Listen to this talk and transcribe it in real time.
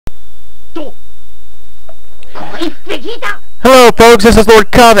Hello folks, this is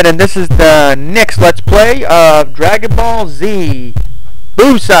Lord Comet, and this is the next Let's Play of Dragon Ball Z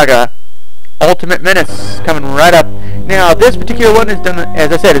Boo Saga Ultimate Menace, coming right up. Now this particular one is done,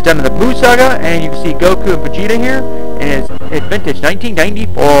 as I said, is done in the Boo Saga, and you can see Goku and Vegeta here, and it's vintage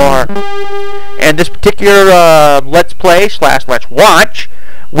 1994. And this particular Let's Play / Let's Watch,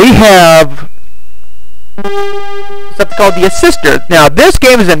 we have something called the Assister. Now this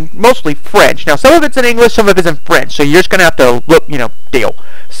game is in mostly French. Now some of it's in English, some of it's in French, so you're just gonna have to look, deal.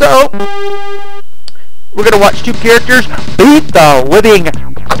 So we're gonna watch two characters beat the living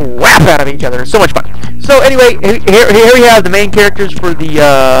crap out of each other. It's so much fun. So anyway, here we have the main characters for the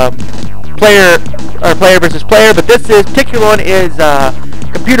player versus player, but this particular one is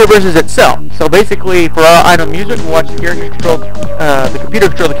computer versus itself. So basically, for our item music, we'll watch the characters control the computer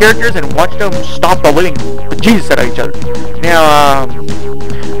control the characters and watch them stomp the living bejesus out of each other. Now,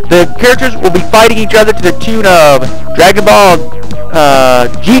 the characters will be fighting each other to the tune of Dragon Ball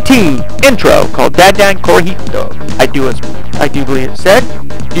GT intro called Dadan Corhito. I do believe it said.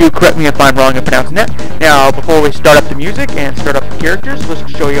 Do correct me if I'm wrong in pronouncing that. Now, before we start up the music and start up the characters, let's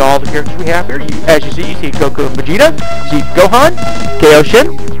show you all the characters we have here. As you see Goku and Vegeta. You see Gohan, Kaioshin,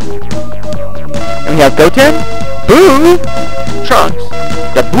 and we have Goten, Boo, Trunks,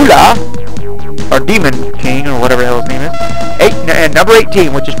 Dabula, or Demon King, or whatever the hell his name is, and number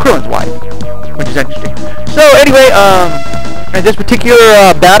 18, which is Krillin's wife, which is interesting. So anyway, in this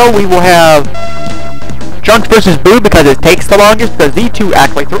particular battle, we will have Trunks versus Boo because it takes the longest, because these two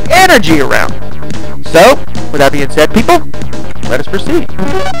actually throw energy around. So, with that being said, people, let us proceed.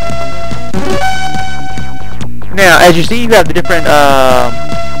 Now, as you see, you have the different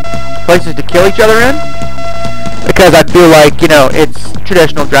places to kill each other in, because I feel like, it's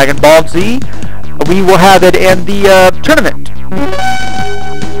traditional Dragon Ball Z. We will have it in the tournament.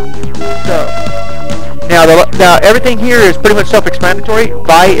 So, now everything here is pretty much self-explanatory.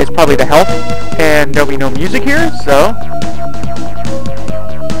 Vi is probably the health, and there'll be no music here, so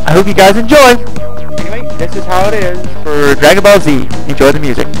I hope you guys enjoy. Anyway, this is how it is for Dragon Ball Z. Enjoy the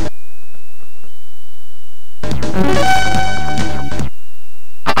music.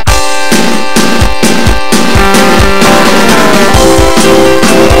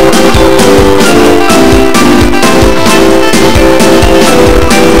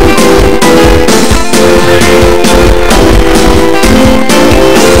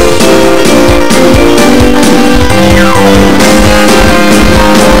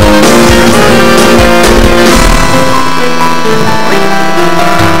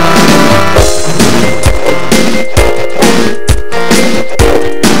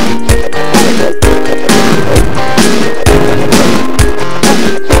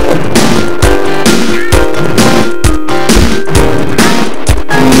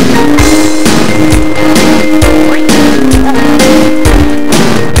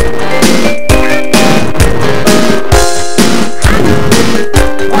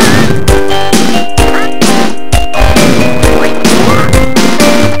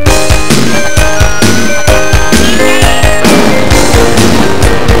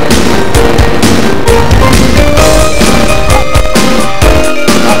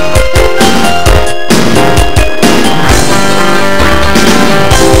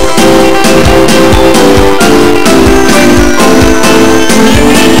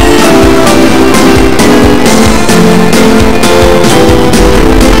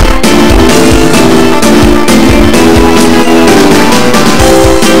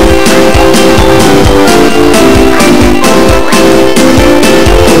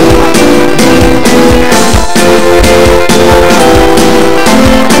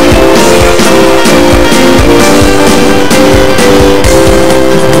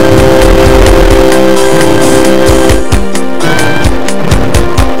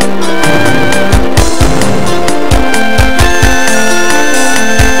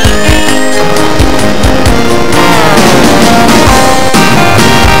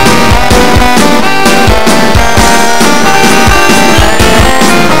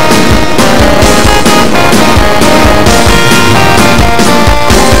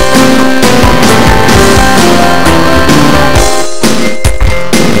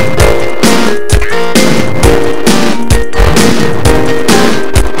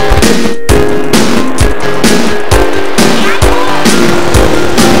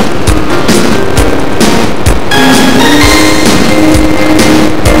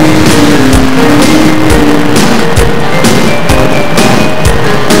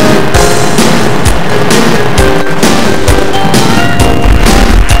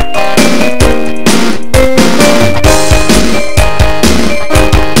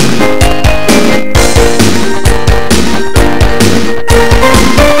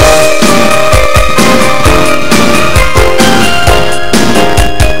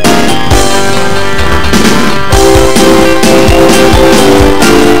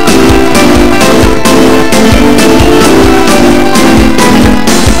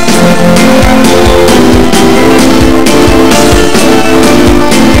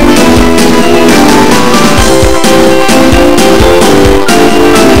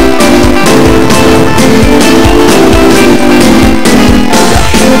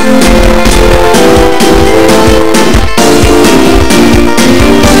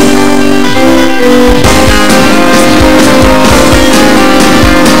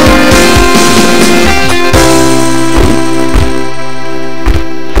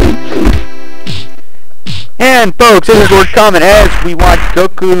 And folks, this is Lord Comet as we watch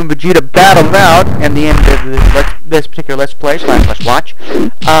Goku and Vegeta battle it out and the end of this particular Let's Play / watch.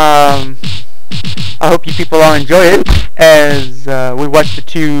 I hope you people all enjoy it as we watch the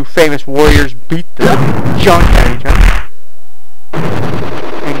two famous warriors beat the junk out of each other.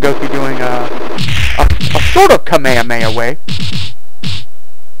 And Goku doing a sort of Kamehameha way.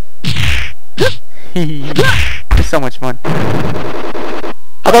 It's so much fun.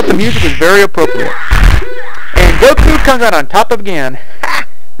 I thought the music was very appropriate. And Goku comes out on top again.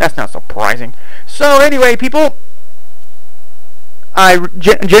 That's not surprising. So anyway, people, I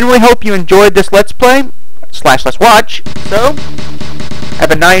genuinely hope you enjoyed this Let's Play / Let's Watch. So,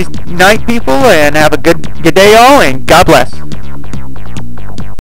 have a nice night, people, and have a good day, all, and God bless.